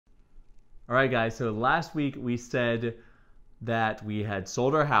All right, guys, so last week we said that we had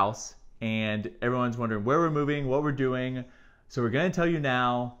sold our house and everyone's wondering where we're moving, what we're doing. So we're going to tell you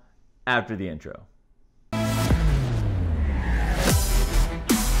now after the intro.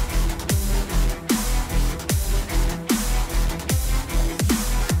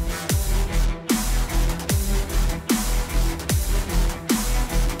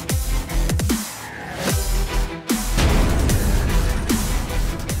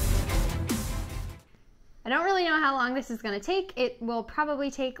 I don't really know how long this is going to take. It will probably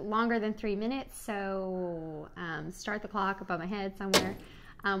take longer than 3 minutes, so start the clock above my head somewhere.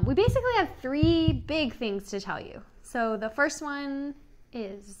 We basically have 3 big things to tell you. So the first one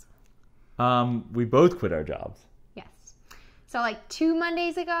is... we both quit our jobs. Yes. So like 2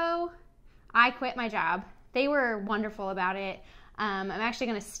 Mondays ago, I quit my job. They were wonderful about it. I'm actually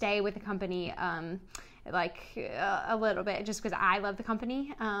going to stay with the company a little bit just because I love the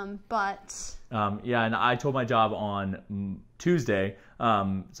company. Yeah, and I told my job on Tuesday,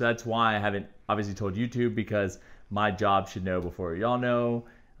 so that's why I haven't obviously told YouTube, because my job should know before y'all know.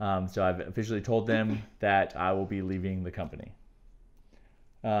 So I've officially told them that I will be leaving the company.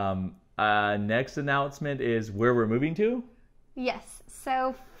 Next announcement is where we're moving to. Yes,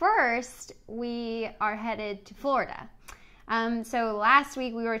 so first we are headed to Florida. So last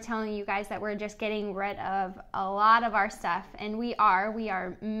week we were telling you guys that we're just getting rid of a lot of our stuff, and we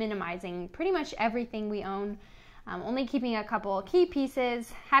are minimizing pretty much everything we own, only keeping a couple key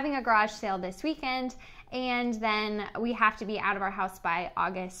pieces, having a garage sale this weekend, and then we have to be out of our house by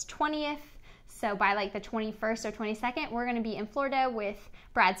August 20th. So by like the 21st or 22nd, we're going to be in Florida with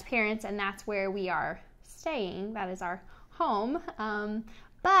Brad's parents, and that's where we are staying. That is our home.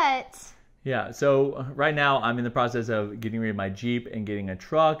 Yeah, so right now I'm in the process of getting rid of my Jeep and getting a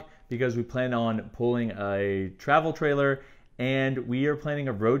truck because we plan on pulling a travel trailer, and we are planning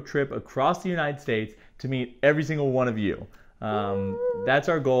a road trip across the United States to meet every single one of you. That's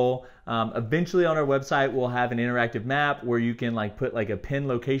our goal. Eventually on our website we'll have an interactive map where you can put a pin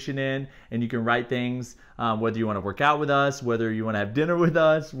location in, and you can write things, whether you want to work out with us, whether you want to have dinner with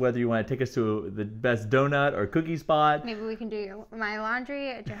us, whether you want to take us to the best donut or cookie spot. Maybe we can do my laundry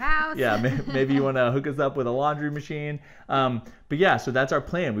at your house. Yeah, maybe you want to hook us up with a laundry machine. But yeah, so that's our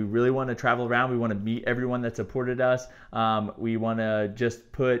plan. We really want to travel around. We want to meet everyone that supported us. We want to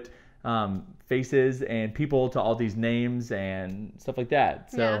just put faces and people to all these names and stuff like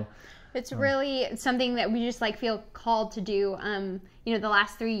that. So yeah. It's really something that we just feel called to do. The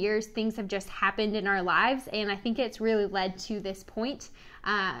last 3 years, things have just happened in our lives, and I think it's really led to this point.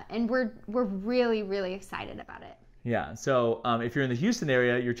 And we're really, really excited about it. Yeah. So if you're in the Houston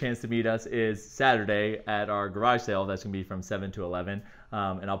area, your chance to meet us is Saturday at our garage sale. That's going to be from 7 to 11.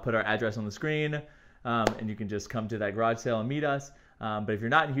 And I'll put our address on the screen, and you can just come to that garage sale and meet us. But if you're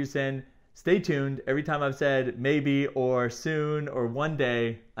not in Houston, stay tuned. Every time I've said maybe or soon or one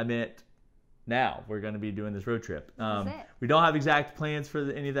day, I meant now. We're going to be doing this road trip. We don't have exact plans for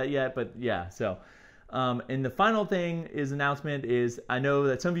any of that yet, but yeah. So, and the final thing announcement is, I know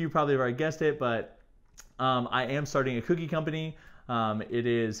that some of you probably have already guessed it, but I am starting a cookie company. It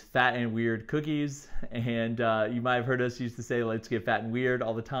is Fat and Weird Cookies, and you might have heard us used to say, let's get fat and weird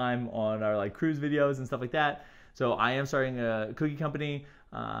all the time on our cruise videos and stuff like that. So I am starting a cookie company.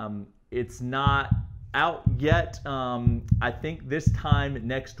 It's not out yet. I think this time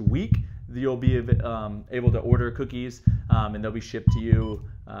next week you'll be able to order cookies, and they'll be shipped to you.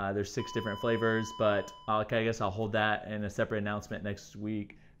 There's 6 different flavors, but I guess I'll hold that in a separate announcement next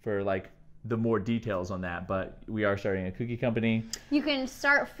week for the more details on that. But we are starting a cookie company. You can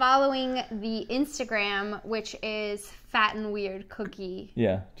start following the Instagram, which is Fat and Weird Cookie.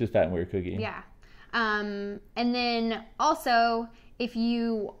 Yeah, just Fat and Weird Cookie. Yeah. And then also, if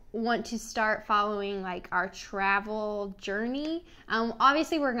you want to start following our travel journey,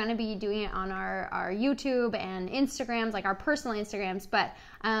 obviously we're going to be doing it on our YouTube and Instagrams, our personal Instagrams, but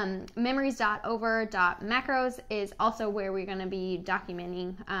memories.over.macros is also where we're going to be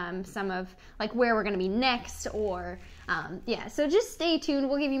documenting some of where we're going to be next, or yeah, so just stay tuned.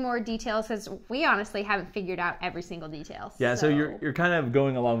 We'll give you more details because we honestly haven't figured out every single detail. Yeah, so you're kind of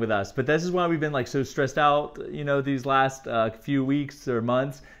going along with us, but this is why we've been so stressed out, these last few weeks or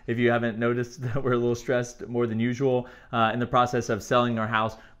months. If you haven't noticed that we're a little stressed more than usual in the process of selling our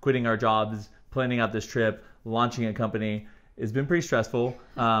house, quitting our jobs, planning out this trip, launching a company. It's been pretty stressful,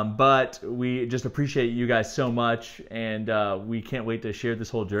 but we just appreciate you guys so much, and we can't wait to share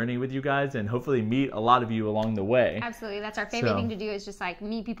this whole journey with you guys and hopefully meet a lot of you along the way. Absolutely. That's our favorite thing to do, is just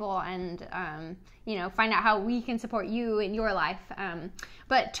meet people and find out how we can support you in your life.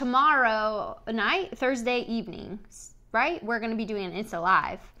 But tomorrow night, Thursday evening, right? We're going to be doing an Insta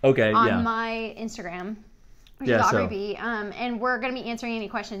Live. Okay, on my Instagram, which is so- Aubrie B. And we're going to be answering any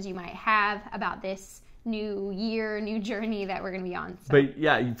questions you might have about this new year, new journey that we're going to be on. So. But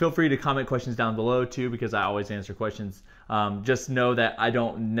yeah, you feel free to comment questions down below too, because I always answer questions. Just know that I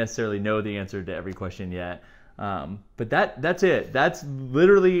don't necessarily know the answer to every question yet. But that's it. That's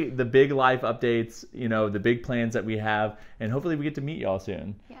literally the big life updates, you know, the big plans that we have, and hopefully we get to meet y'all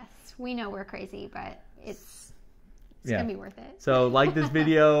soon. Yes, we know we're crazy, but it's gonna be worth it. So like this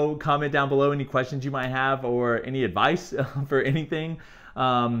video, comment down below any questions you might have or any advice for anything.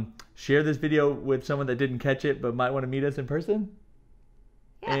 Share this video with someone that didn't catch it but might want to meet us in person.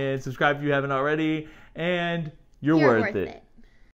 Yeah. And subscribe if you haven't already. And you're worth it.